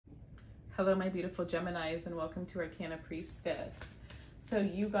Hello, my beautiful Geminis, and welcome to Arcana Priestess. So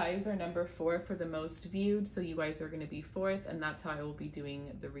you guys are number 4 for the most viewed, so you guys are going to be 4th, and that's how I will be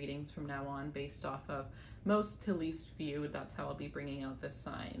doing the readings from now on, based off of most to least viewed. That's how I'll be bringing out the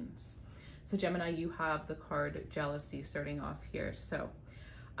signs. So Gemini, you have the card Jealousy starting off here. So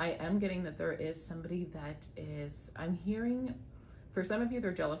I am getting that there is somebody that is, I'm hearing, for some of you,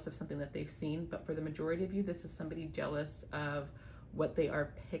 they're jealous of something that they've seen, but for the majority of you, this is somebody jealous of what they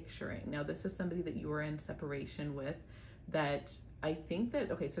are picturing. Now, this is somebody that you are in separation with, that I think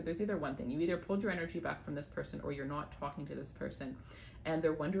that, okay, so there's either one thing, you either pulled your energy back from this person or you're not talking to this person, and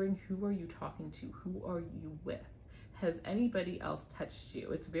they're wondering, who are you talking to? Who are you with? Has anybody else touched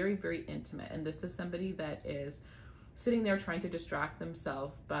you? It's very, very intimate. And this is somebody that is sitting there trying to distract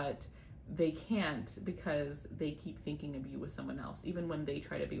themselves, but they can't because they keep thinking of you with someone else. Even when they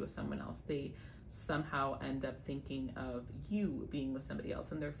try to be with someone else, they somehow end up thinking of you being with somebody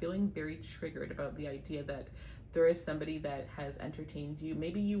else, and they're feeling very triggered about the idea that there is somebody that has entertained you.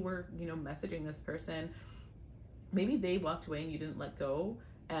 Maybe you were, messaging this person, maybe they walked away and you didn't let go,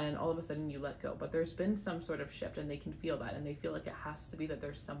 and all of a sudden you let go, but there's been some sort of shift, and they can feel that, and they feel like it has to be that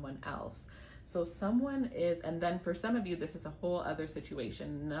there's someone else. So someone is, and then for some of you, this is a whole other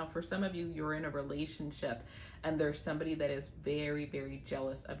situation. Now, for some of you, you're in a relationship and there's somebody that is very, very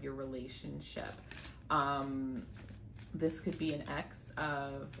jealous of your relationship. This could be an ex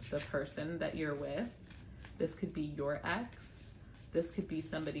of the person that you're with. This could be your ex. This could be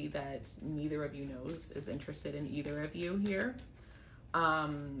somebody that neither of you knows is interested in either of you here.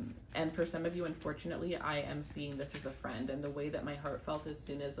 And for some of you, unfortunately, I am seeing this as a friend, and the way that my heart felt as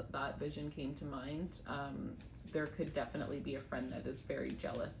soon as that vision came to mind, there could definitely be a friend that is very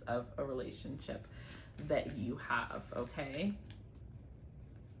jealous of a relationship that you have, okay?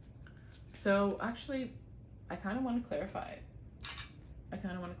 So actually, I kind of want to clarify.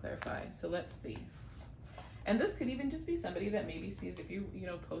 So let's see. And this could even just be somebody that maybe sees, if you,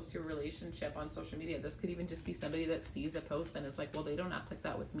 post your relationship on social media, this could even just be somebody that sees a post and is like, well, they don't act like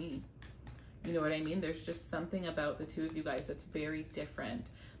that with me. You know what I mean? There's just something about the two of you guys that's very different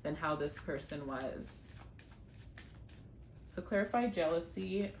than how this person was. So clarify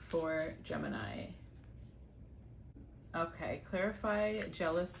jealousy for Gemini. Okay, clarify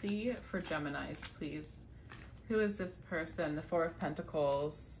jealousy for Geminis, please. Who is this person? The Four of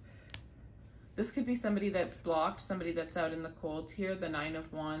Pentacles. This could be somebody that's blocked, somebody that's out in the cold here. The Nine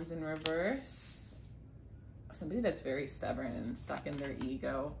of Wands in reverse. Somebody that's very stubborn and stuck in their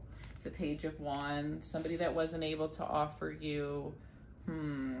ego. The Page of Wands. Somebody that wasn't able to offer you.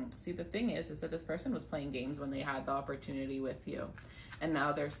 See, the thing is that this person was playing games when they had the opportunity with you. And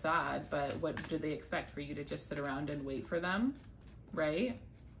now they're sad, but what do they expect? For you to just sit around and wait for them, right?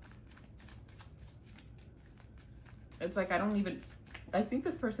 It's like, I think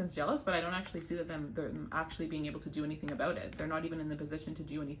this person's jealous, but I don't actually see that they're actually being able to do anything about it. They're not even in the position to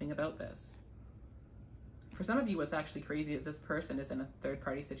do anything about this. For some of you, what's actually crazy is this person is in a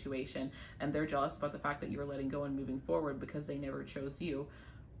third-party situation, and they're jealous about the fact that you're letting go and moving forward because they never chose you.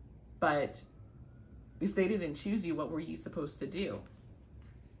 But if they didn't choose you, what were you supposed to do?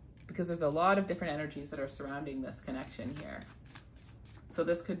 Because there's a lot of different energies that are surrounding this connection here. So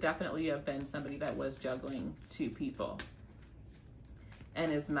this could definitely have been somebody that was juggling two people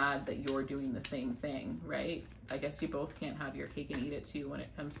and is mad that you're doing the same thing, right? I guess you both can't have your cake and eat it too when it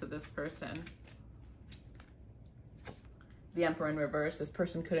comes to this person. The Emperor in reverse. This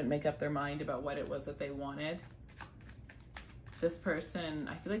person couldn't make up their mind about what it was that they wanted. This person,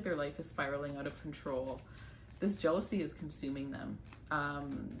 I feel like their life is spiraling out of control. This jealousy is consuming them.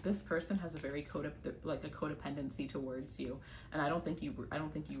 This person has a very codependency towards you, and I don't think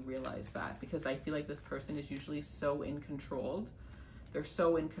you realize that, because I feel like this person is usually so in control. They're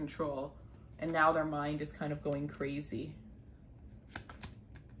so in control, and now their mind is kind of going crazy.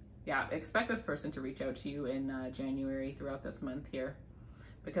 Yeah, expect this person to reach out to you in January, throughout this month here,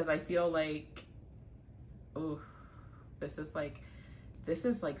 because I feel like, this is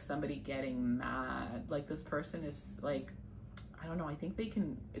like somebody getting mad. Like, this person is like, I don't know, I think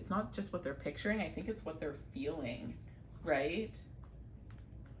it's not just what they're picturing, I think it's what they're feeling, right?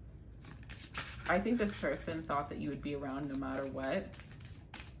 I think this person thought that you would be around no matter what.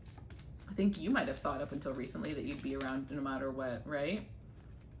 I think you might have thought up until recently that you'd be around no matter what, right?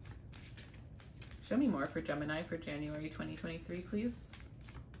 Show me more for Gemini for January 2023, please.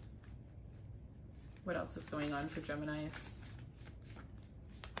 What else is going on for Geminis?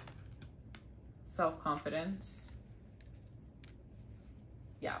 Self-confidence.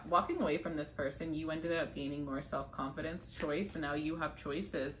 Yeah, walking away from this person, you ended up gaining more self-confidence, choice, and now you have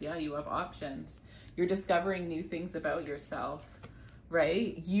choices. Yeah, you have options. You're discovering new things about yourself.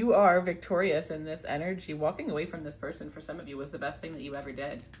 right? You are victorious in this energy. Walking away from this person for some of you was the best thing that you ever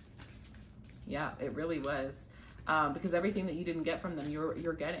did. Yeah, it really was. Because everything that you didn't get from them,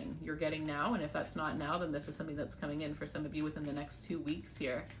 you're getting now. And if that's not now, then this is something that's coming in for some of you within the next 2 weeks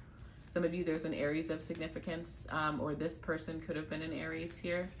here. Some of you, there's an Aries of significance, or this person could have been an Aries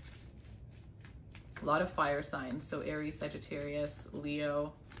here. A lot of fire signs. So Aries, Sagittarius,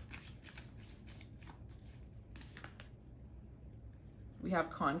 Leo. We have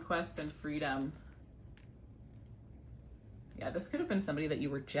conquest and freedom. Yeah, this could have been somebody that you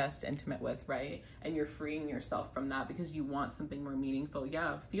were just intimate with, right? And you're freeing yourself from that because you want something more meaningful.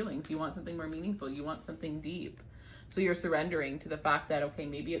 Yeah, feelings. You want something more meaningful. You want something deep. So you're surrendering to the fact that, okay,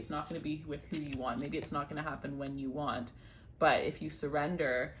 maybe it's not going to be with who you want. Maybe it's not going to happen when you want. But if you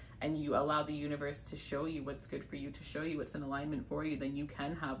surrender and you allow the universe to show you what's good for you, to show you what's in alignment for you, then you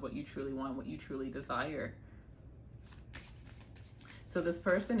can have what you truly want, what you truly desire. So this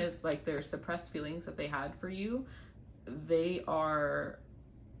person is like, their suppressed feelings that they had for you, they're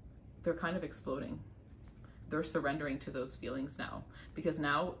kind of exploding. They're surrendering to those feelings now, because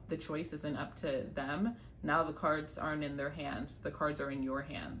now the choice isn't up to them. Now the cards aren't in their hands. The cards are in your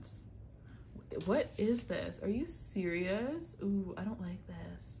hands. What is this? Are you serious? Ooh, I don't like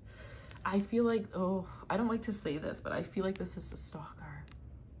this. I feel like, oh, I don't like to say this, but I feel like this is a stalker.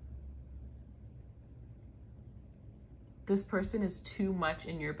 This person is too much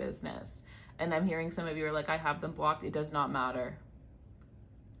in your business. And I'm hearing some of you are like, I have them blocked. It does not matter.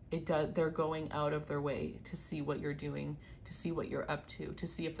 They're going out of their way to see what you're doing, to see what you're up to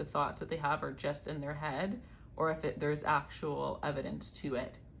see if the thoughts that they have are just in their head or if there's actual evidence to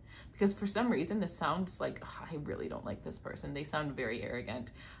it. Because for some reason, this sounds like, I really don't like this person. They sound very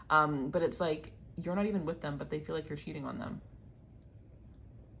arrogant. But it's like, you're not even with them, but they feel like you're cheating on them.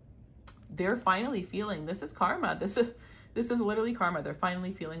 They're finally feeling, this is karma. This is literally karma. They're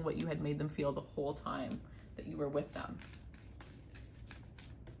finally feeling what you had made them feel the whole time that you were with them.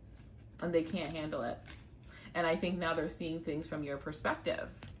 And they can't handle it. And I think now they're seeing things from your perspective.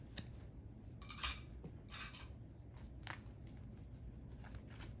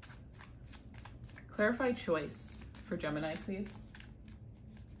 Clarify choice for Gemini, please.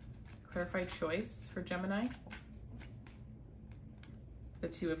 Clarify choice for Gemini. The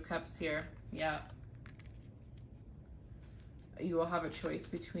Two of Cups here. Yeah. You will have a choice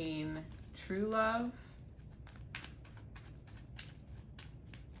between true love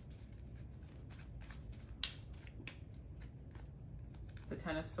the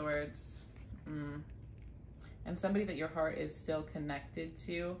Ten of Swords, and somebody that your heart is still connected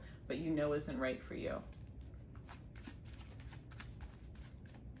to, but you know isn't right for you.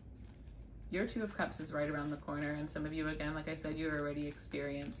 Your Two of Cups is right around the corner, and some of you, again, like I said, you're already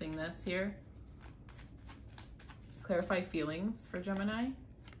experiencing this here. Clarify feelings for Gemini.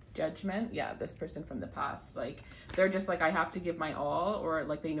 Judgment. Yeah, this person from the past, like, they're just like, I have to give my all, or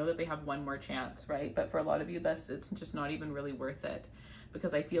like they know that they have one more chance, right? But for a lot of you, it's just not even really worth it,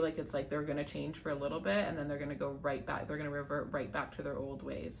 because I feel like it's like they're going to change for a little bit and then they're going to go right back. They're going to revert right back to their old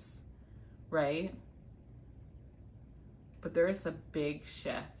ways, right? But there is a big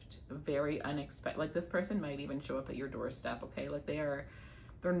shift, very unexpected. Like, this person might even show up at your doorstep, okay? Like, they're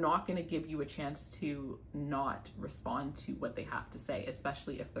not going to give you a chance to not respond to what they have to say,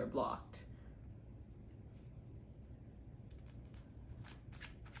 especially if they're blocked.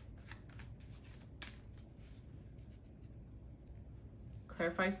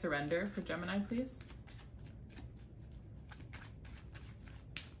 Clarify surrender for Gemini, please.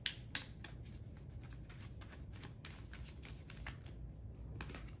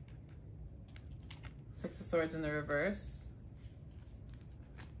 Six of Swords in the reverse.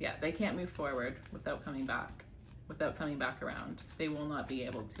 Yeah, they can't move forward without coming back around. They will not be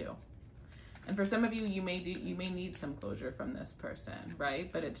able to. And for some of you, you may need some closure from this person,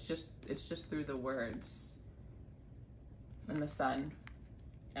 right? But it's just through the words. And the Sun.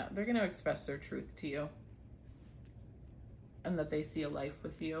 Yeah, they're going to express their truth to you, and that they see a life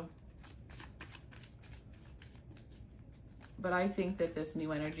with you. But I think that this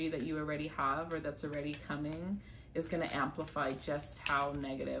new energy that you already have, or that's already coming, is going to amplify just how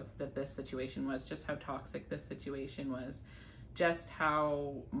negative that this situation was, just how toxic this situation was, just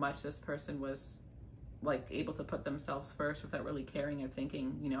how much this person was like able to put themselves first without really caring or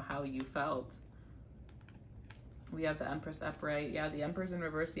thinking, you know, how you felt. We have the Empress upright. Yeah, the Emperor's in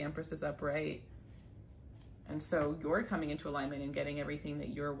reverse, the Empress is upright. And so you're coming into alignment and getting everything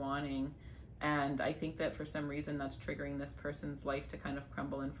that you're wanting. And I think that for some reason that's triggering this person's life to kind of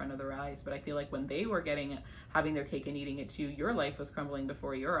crumble in front of their eyes. But I feel like when they were having their cake and eating it too, your life was crumbling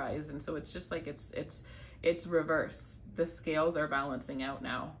before your eyes. And so it's just like, it's reverse. the scales are balancing out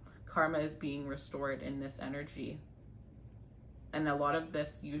now. Karma is being restored in this energy. And a lot of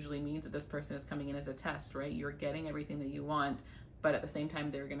this usually means that this person is coming in as a test, right? You're getting everything that you want, but at the same time,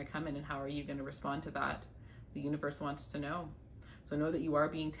 they're going to come in, and how are you going to respond to that? The universe wants to know. So know that you are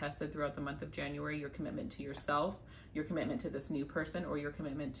being tested throughout the month of January. Your commitment to yourself, your commitment to this new person, or your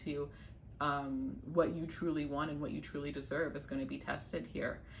commitment to what you truly want and what you truly deserve is going to be tested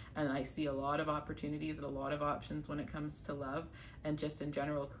here. And I see a lot of opportunities and a lot of options when it comes to love, and just in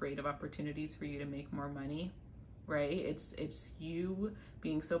general, creative opportunities for you to make more money. Right? It's you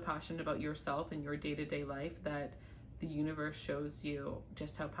being so passionate about yourself and your day-to-day life that the universe shows you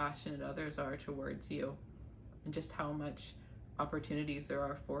just how passionate others are towards you, and just how much opportunities there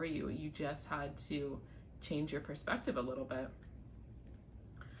are for you. You just had to change your perspective a little bit.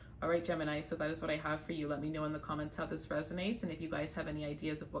 All right, Gemini, so that is what I have for you. Let me know in the comments how this resonates, and if you guys have any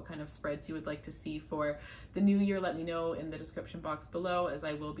ideas of what kind of spreads you would like to see for the new year, let me know in the description box below, as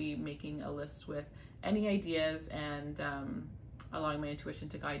I will be making a list with any ideas and allowing my intuition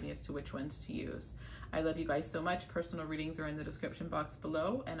to guide me as to which ones to use. I love you guys so much. Personal readings are in the description box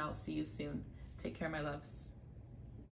below, and I'll see you soon. Take care, my loves.